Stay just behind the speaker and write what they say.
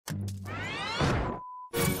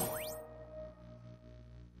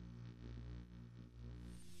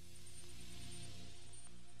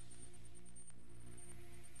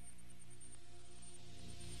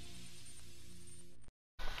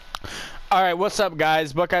Alright, what's up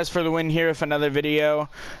guys? Buckeyes for the win here with another video.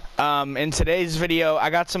 In today's video, I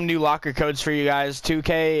got some new locker codes for you guys.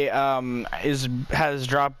 2K has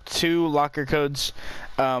dropped 2 locker codes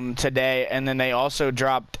today, and then they also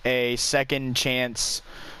dropped a second chance,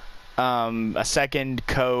 a second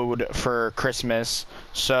code for Christmas.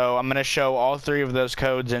 So I'm going to show all 3 of those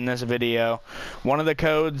codes in this video. One of the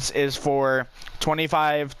codes is for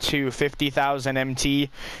 25 to 50,000 MT.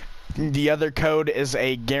 The other code is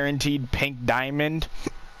a guaranteed pink diamond,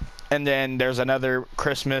 and then there's another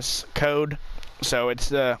Christmas code. So it's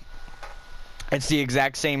the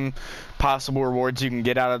exact same possible rewards you can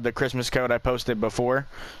get out of the Christmas code I posted before.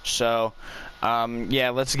 So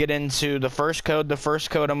yeah, let's get into the first code. The first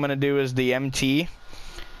code I'm gonna do is the MT.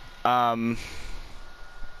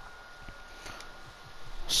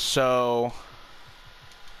 So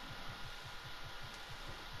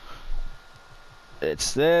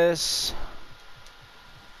it's this.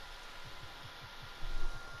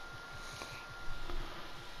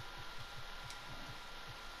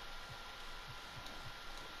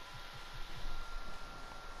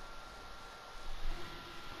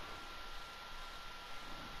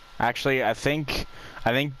 Actually, I think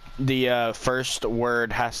the first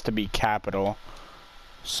word has to be capital.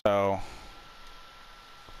 So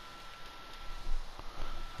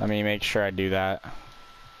let me make sure I do that.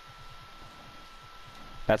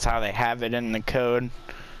 That's how they have it in the code,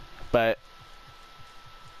 but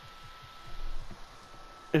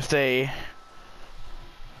if you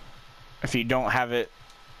don't have it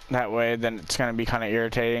that way, then it's gonna be kind of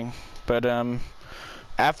irritating. But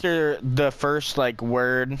after the first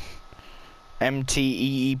word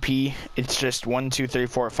MTEEP, it's just 1 2 3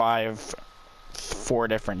 4 5 4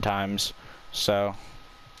 different times. So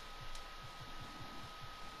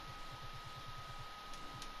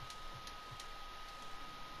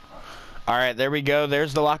alright, there we go.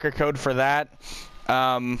 There's the locker code for that.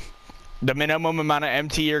 The minimum amount of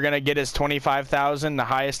MT you're going to get is 25,000. The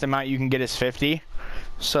highest amount you can get is 50.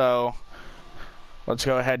 So let's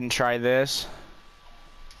go ahead and try this.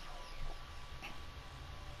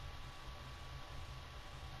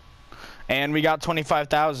 And we got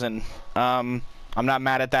 25,000. I'm not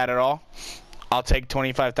mad at that at all. I'll take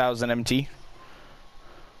 25,000 MT.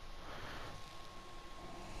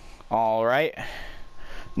 Alright.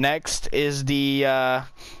 Next is the,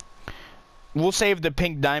 we'll save the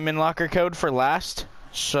pink diamond locker code for last.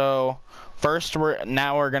 So first we're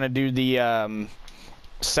gonna do the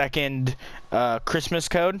second Christmas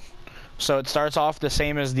code. So it starts off the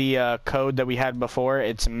same as the code that we had before.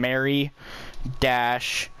 It's Merry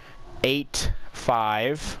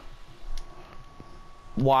 -85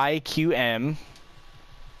 YQM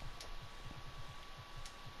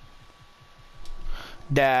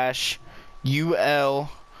dash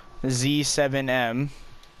ULZ7M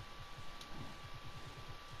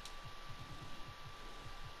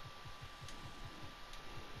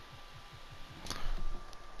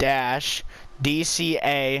dash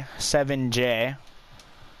DCA7J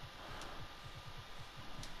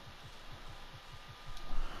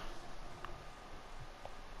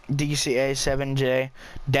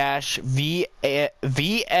dash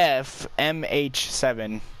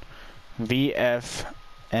VFMH7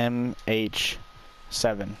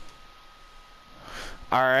 VFMH7.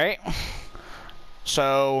 Alright,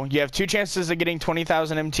 so you have 2 chances of getting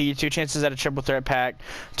 20,000 MT, 2 chances at a triple threat pack,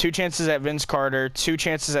 2 chances at Vince Carter, 2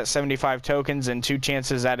 chances at 75 tokens, and 2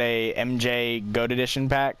 chances at a MJ GOAT Edition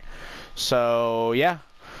pack. So yeah,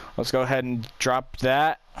 let's go ahead and drop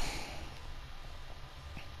that.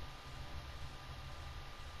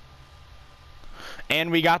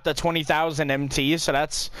 And we got the 20,000 MT, so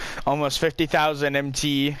that's almost 50,000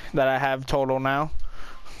 MT that I have total now.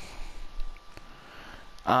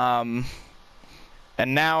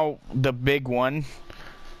 And now the big one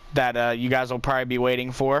that you guys will probably be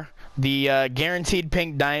waiting for. The guaranteed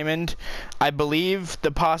pink diamond. I believe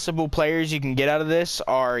the possible players you can get out of this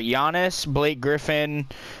are Giannis, Blake Griffin,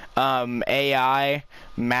 AI,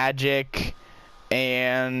 Magic,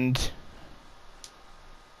 and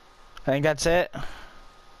I think that's it.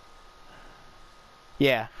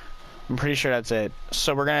 Yeah, I'm pretty sure that's it.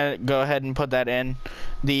 So we're gonna go ahead and put that in.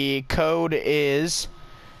 The code is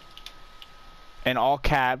in all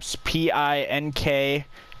caps PINKD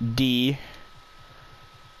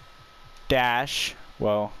dash,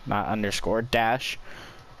 well, not underscore, dash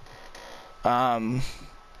 5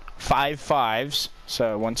 5s,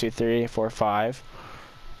 so 1 2 3 4 5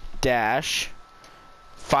 dash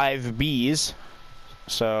 5 Bs,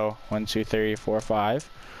 so 1 2 3 4 5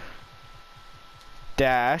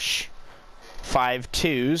 dash 5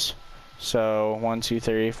 2s, so 1 2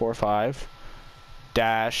 3 4 5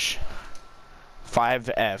 dash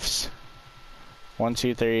 5 Fs. 1,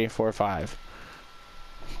 2, 3, 4, 5.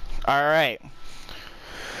 All right.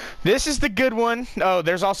 This is the good one. Oh,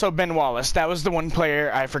 there's also Ben Wallace. That was the one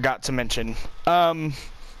player I forgot to mention.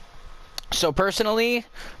 So personally,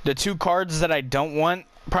 the 2 cards that I don't want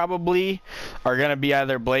probably are gonna be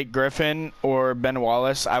either Blake Griffin or Ben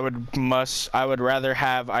Wallace. I would rather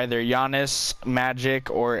have either Giannis,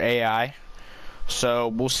 Magic, or AI. So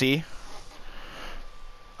we'll see.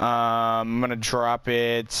 I'm gonna drop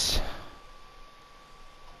it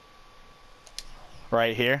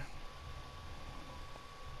right here.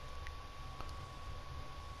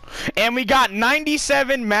 And we got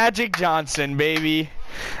 97 Magic Johnson, baby.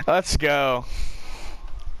 Let's go.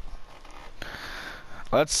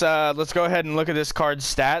 Let's go ahead and look at this card's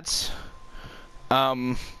stats.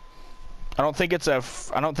 I don't think it's a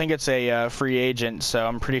free agent, so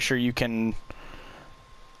I'm pretty sure you can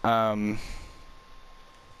all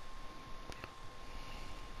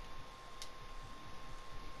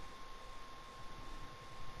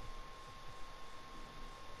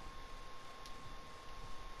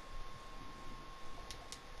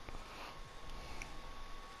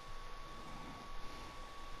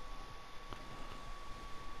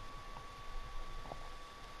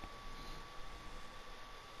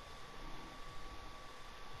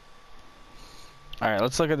right,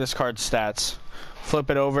 let's look at this card's stats.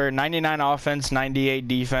 Flip it over. 99 offense, 98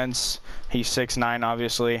 defense. He's 6'9",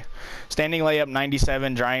 obviously. Standing layup,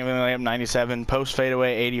 97. Driving layup, 97. Post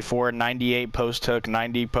fadeaway, 84. 98 post hook.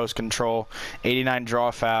 90 post control. 89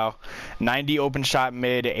 draw foul. 90 open shot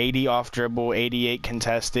mid. 80 off dribble. 88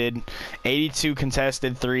 contested. 82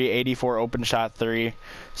 contested 3. 84 open shot 3.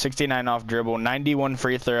 69 off dribble. 91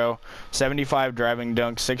 free throw. 75 driving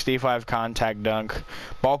dunk. 65 contact dunk.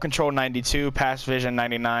 Ball control, 92. Pass vision,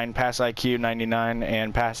 99. Pass IQ, 99.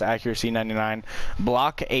 And pass accuracy, 99.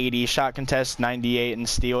 Block, 80. Shot contest, 98. And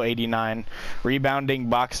steal, 89. Rebounding,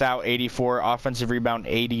 box out, 84. Offensive rebound,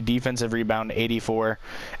 80. Defensive rebound, 84.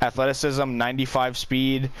 Athleticism, 95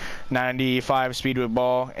 speed. 95 speed with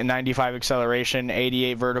ball. And 95 acceleration.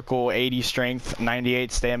 88 vertical. 80 strength.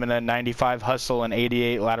 98 stamina. 95 hustle. And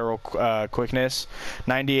 88 lateral quickness.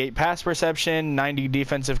 98 pass perception. 90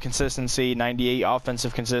 defensive consistency. 98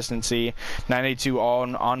 offensive consistency. 92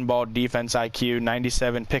 on-ball defense IQ.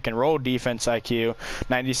 97 pick and roll defense IQ.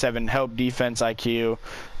 97 help defense IQ.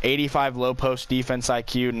 85 low post defense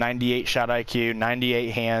IQ. 98 shot IQ.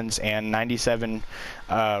 98 hands. And 97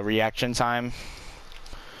 reaction time.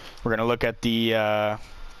 We're gonna look at the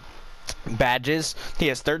badges. He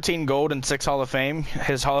has 13 gold and 6 Hall of Fame.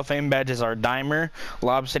 His Hall of Fame badges are Dimer,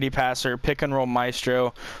 Lob City Passer, Pick and Roll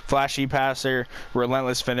Maestro, Flashy Passer,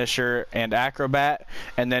 Relentless Finisher, and Acrobat.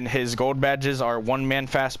 And then his gold badges are One Man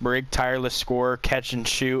Fast Break, Tireless Scorer, Catch and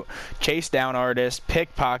Shoot, Chase Down Artist,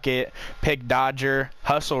 Pickpocket, Pick Dodger,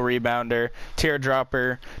 Hustle Rebounder,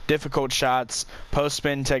 Teardropper, Difficult Shots, Post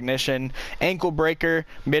Spin Technician, Ankle Breaker,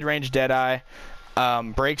 Mid-Range Deadeye,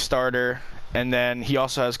 Break Starter. And then he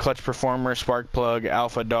also has Clutch Performer, Spark Plug,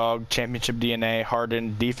 Alpha Dog, Championship DNA,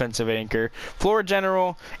 Hardened, Defensive Anchor, Floor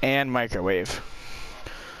General, and Microwave.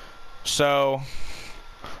 So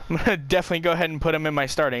I'm going to definitely go ahead and put him in my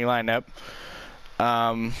starting lineup.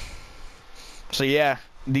 So yeah,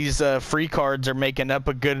 these free cards are making up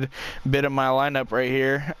a good bit of my lineup right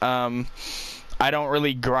here. I don't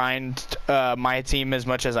really grind my team as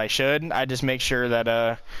much as I should. I just make sure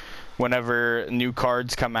that whenever new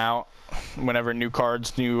cards come out, new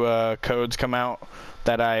codes come out,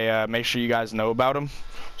 that I make sure you guys know about them.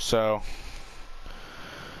 So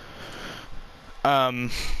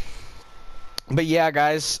but yeah,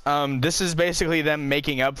 guys, this is basically them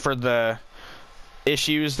making up for the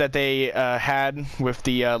issues that they had with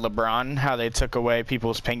the LeBron, how they took away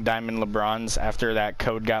people's pink diamond LeBrons after that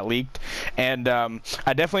code got leaked. And I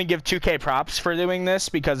definitely give 2K props for doing this,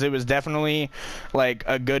 because it was definitely like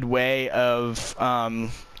a good way of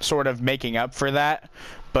sort of making up for that.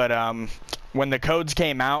 But when the codes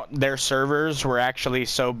came out, their servers were actually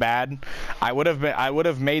so bad. I would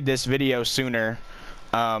have made this video sooner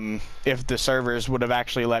if the servers would have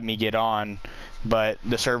actually let me get on. But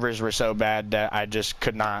the servers were so bad that I just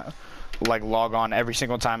could not like log on every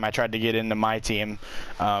single time I tried to get into my team.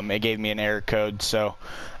 It gave me an error code. So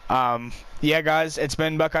yeah, guys, it's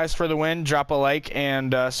been Buckeyes for the win. Drop a like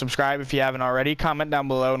and subscribe if you haven't already. Comment down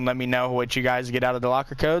below and let me know what you guys get out of the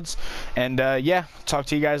locker codes. And yeah, talk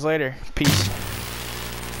to you guys later. Peace.